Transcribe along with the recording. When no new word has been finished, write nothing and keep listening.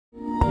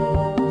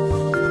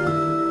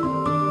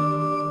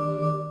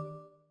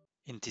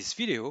this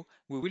video,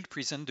 we will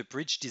present the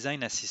Bridge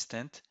Design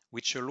Assistant,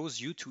 which allows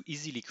you to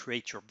easily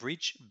create your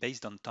bridge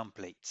based on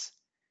templates.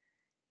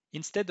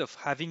 Instead of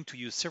having to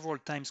use several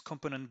times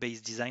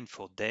component-based design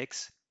for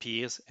decks,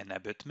 piers, and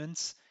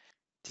abutments,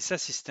 this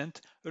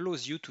assistant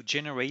allows you to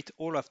generate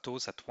all of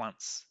those at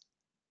once.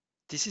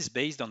 This is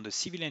based on the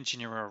Civil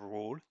Engineer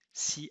role,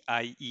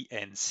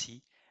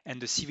 CIENC,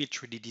 and the Civil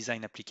 3D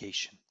Design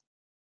application.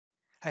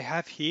 I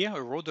have here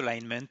a road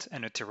alignment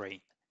and a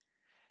terrain.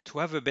 To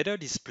have a better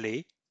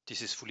display,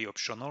 this is fully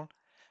optional,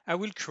 I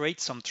will create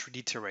some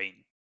 3D terrain.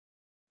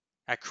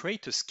 I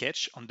create a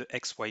sketch on the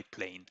XY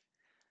plane.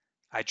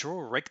 I draw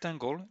a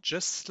rectangle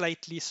just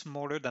slightly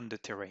smaller than the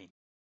terrain.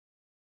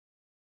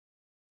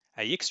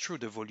 I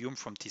extrude a volume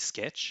from this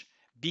sketch,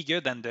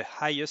 bigger than the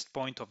highest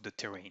point of the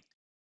terrain.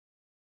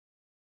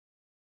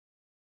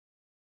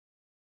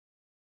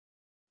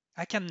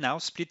 I can now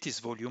split this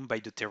volume by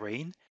the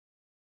terrain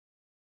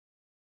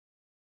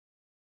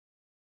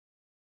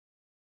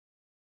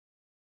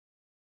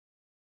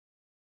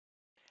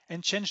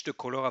and change the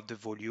color of the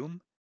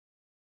volume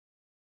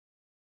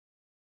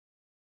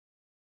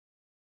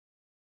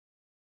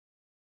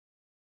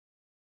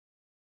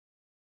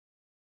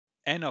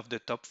and of the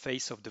top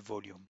face of the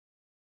volume.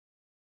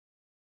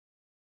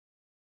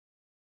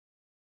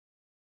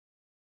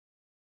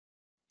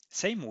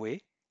 Same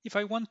way, if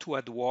I want to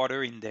add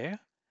water in there,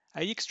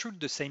 I extrude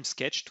the same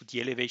sketch to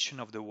the elevation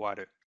of the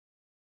water.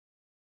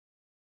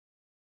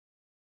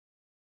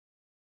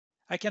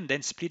 I can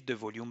then split the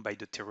volume by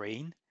the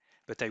terrain,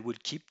 but I will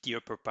keep the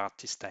upper part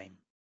this time.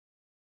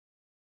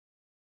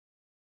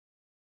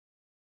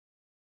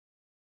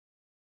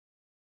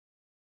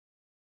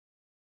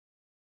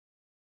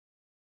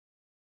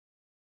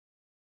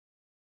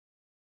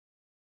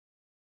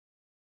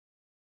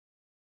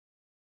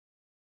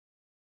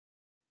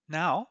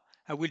 Now,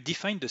 I will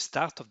define the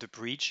start of the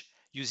bridge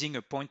using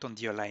a point on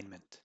the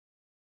alignment.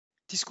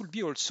 This could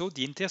be also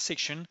the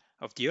intersection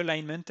of the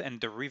alignment and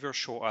the river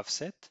shore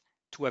offset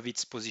to have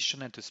its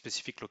position at a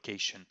specific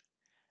location.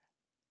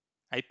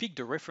 I pick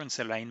the reference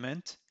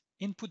alignment,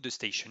 input the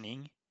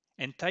stationing,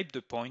 and type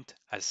the point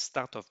as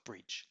start of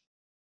bridge.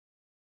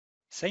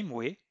 Same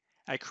way,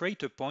 I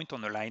create a point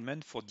on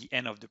alignment for the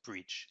end of the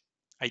bridge.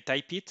 I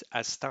type it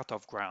as start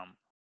of ground.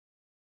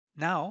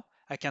 Now,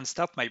 I can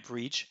start my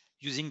bridge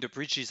using the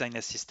Bridge Design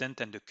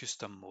Assistant and the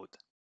custom mode.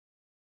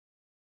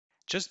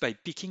 Just by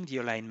picking the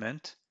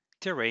alignment,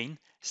 terrain,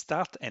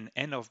 start and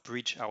end of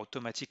bridge are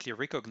automatically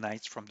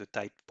recognized from the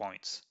typed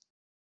points.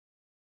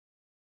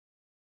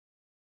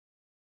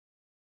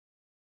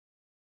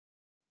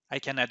 I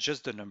can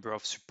adjust the number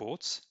of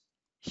supports,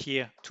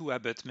 here 2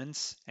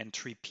 abutments and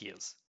 3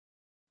 piers.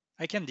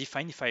 I can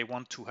define if I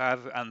want to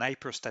have an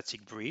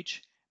hyperstatic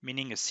bridge,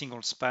 meaning a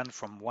single span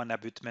from one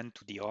abutment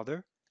to the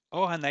other,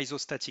 or an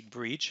isostatic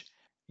bridge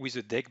with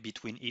a deck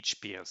between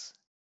each piers.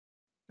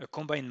 A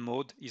combined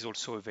mode is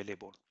also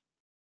available.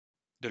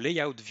 The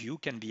layout view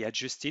can be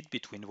adjusted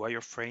between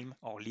wireframe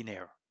or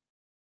linear.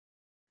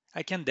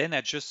 I can then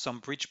adjust some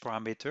bridge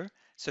parameters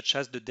such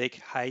as the deck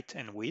height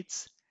and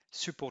width,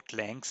 support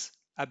length,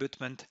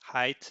 abutment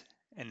height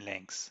and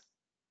length.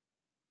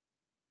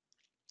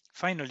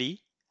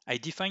 Finally, I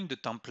define the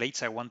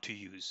templates I want to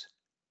use.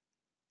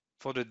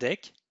 For the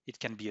deck, it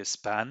can be a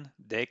span,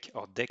 deck,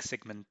 or deck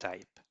segment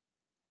type.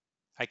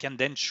 I can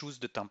then choose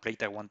the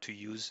template I want to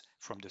use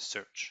from the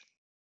search.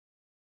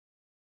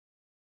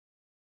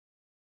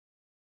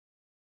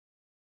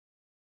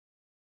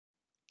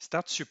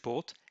 Start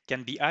support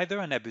can be either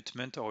an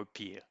abutment or a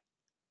pier.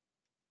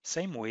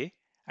 Same way,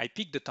 I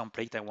pick the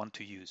template I want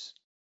to use.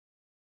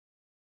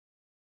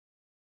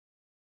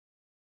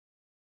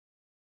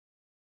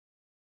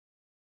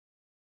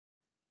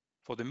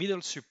 For the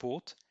middle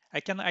support,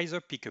 I can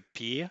either pick a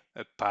pier,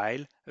 a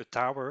pile, a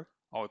tower,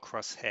 or a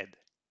crosshead.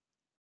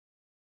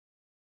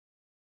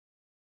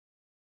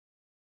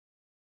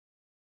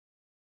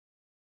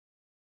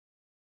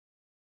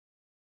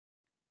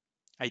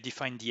 I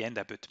define the end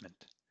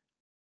abutment.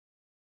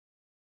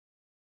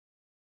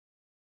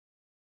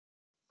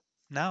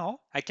 Now,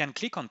 I can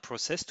click on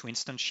Process to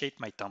instantiate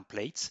my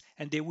templates,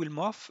 and they will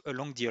morph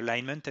along the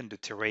alignment and the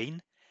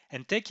terrain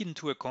and take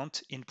into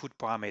account input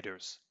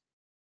parameters.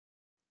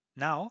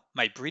 Now,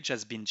 my bridge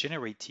has been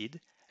generated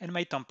and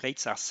my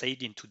templates are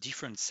saved into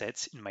different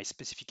sets in my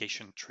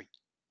specification tree.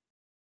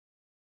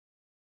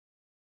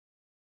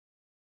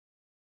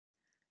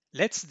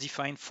 Let's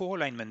define 4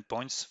 alignment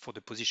points for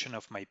the position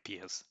of my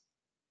piers.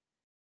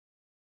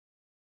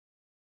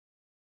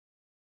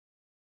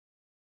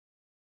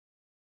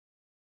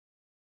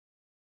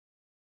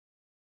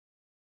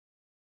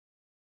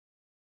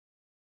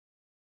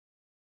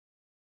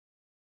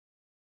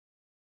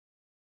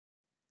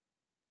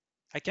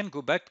 I can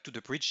go back to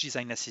the Bridge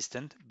Design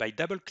Assistant by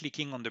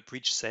double-clicking on the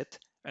bridge set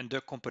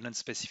under Component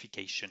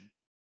Specification.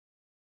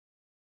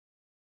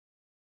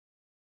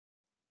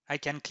 I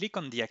can click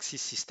on the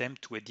axis system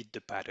to edit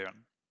the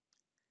pattern.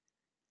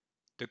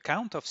 The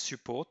count of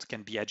support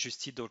can be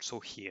adjusted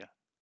also here.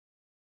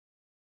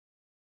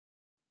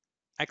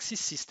 Axis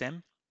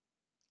system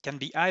can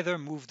be either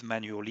moved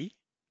manually,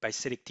 by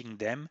selecting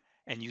them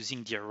and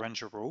using the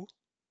Arrange row,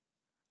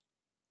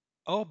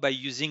 or by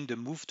using the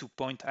Move to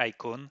Point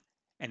icon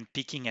and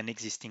picking an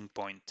existing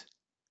point.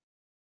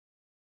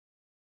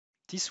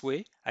 This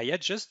way, I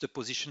adjust the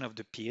position of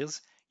the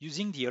piers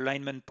using the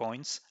alignment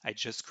points I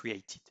just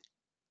created.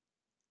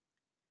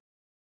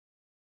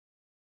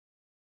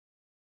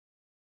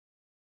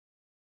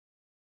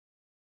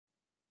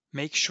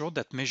 Make sure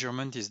that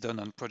measurement is done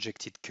on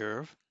projected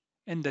curve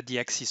and that the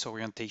axis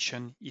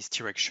orientation is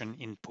direction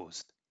in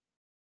post.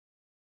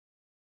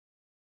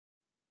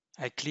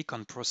 I click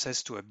on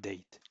Process to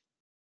update.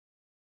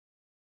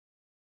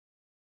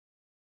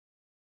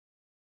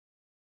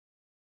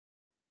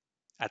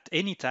 At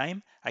any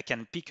time, I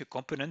can pick a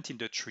component in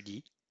the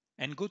 3D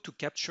and go to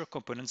Capture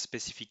Component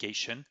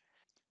Specification,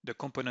 the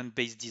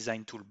component-based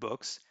design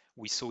toolbox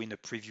we saw in a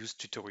previous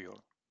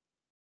tutorial.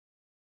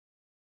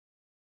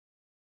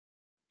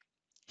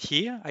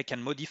 Here, I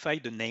can modify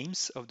the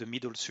names of the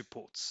middle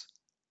supports.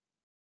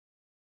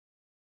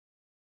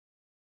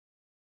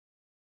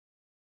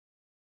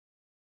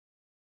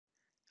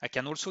 I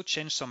can also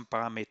change some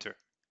parameter.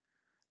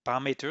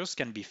 Parameters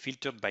can be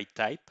filtered by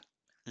type,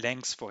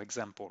 length for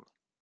example.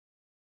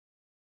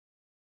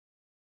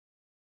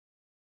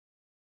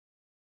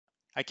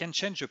 I can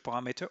change a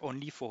parameter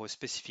only for a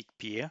specific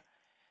pier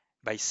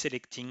by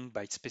selecting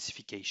by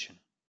specification.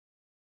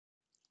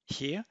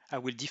 Here, I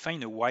will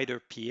define a wider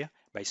pier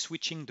by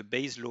switching the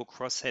base low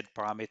crosshead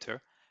parameter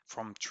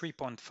from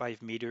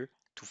 3.5 meter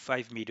to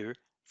 5 meter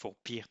for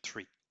pier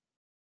 3.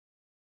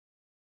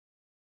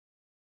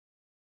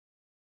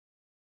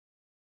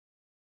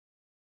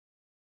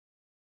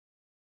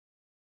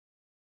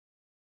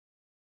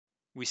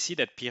 We see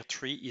that pier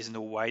 3 is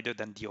now wider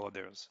than the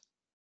others.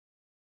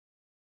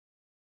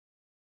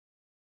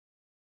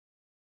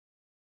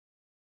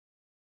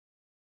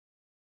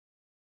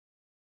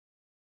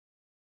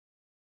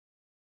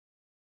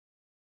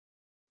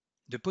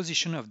 The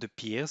position of the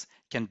piers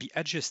can be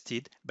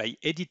adjusted by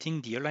editing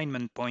the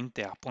alignment point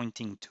they are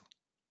pointing to.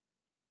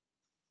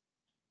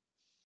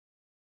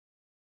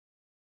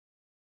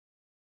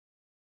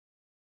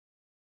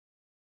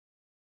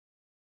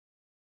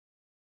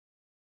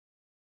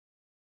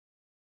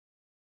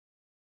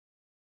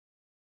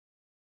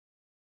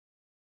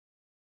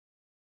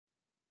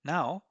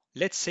 Now,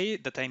 let's say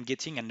that I'm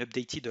getting an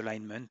updated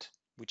alignment,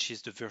 which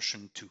is the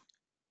version 2.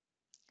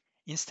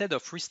 Instead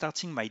of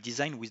restarting my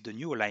design with the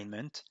new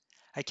alignment,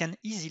 I can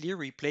easily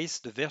replace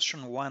the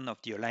version 1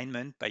 of the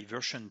alignment by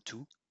version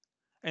 2,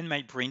 and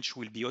my branch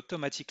will be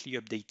automatically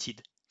updated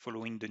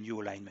following the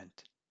new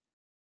alignment.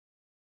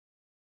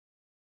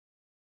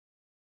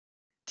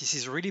 This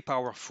is really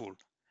powerful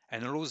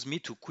and allows me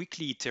to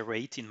quickly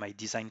iterate in my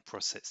design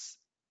process.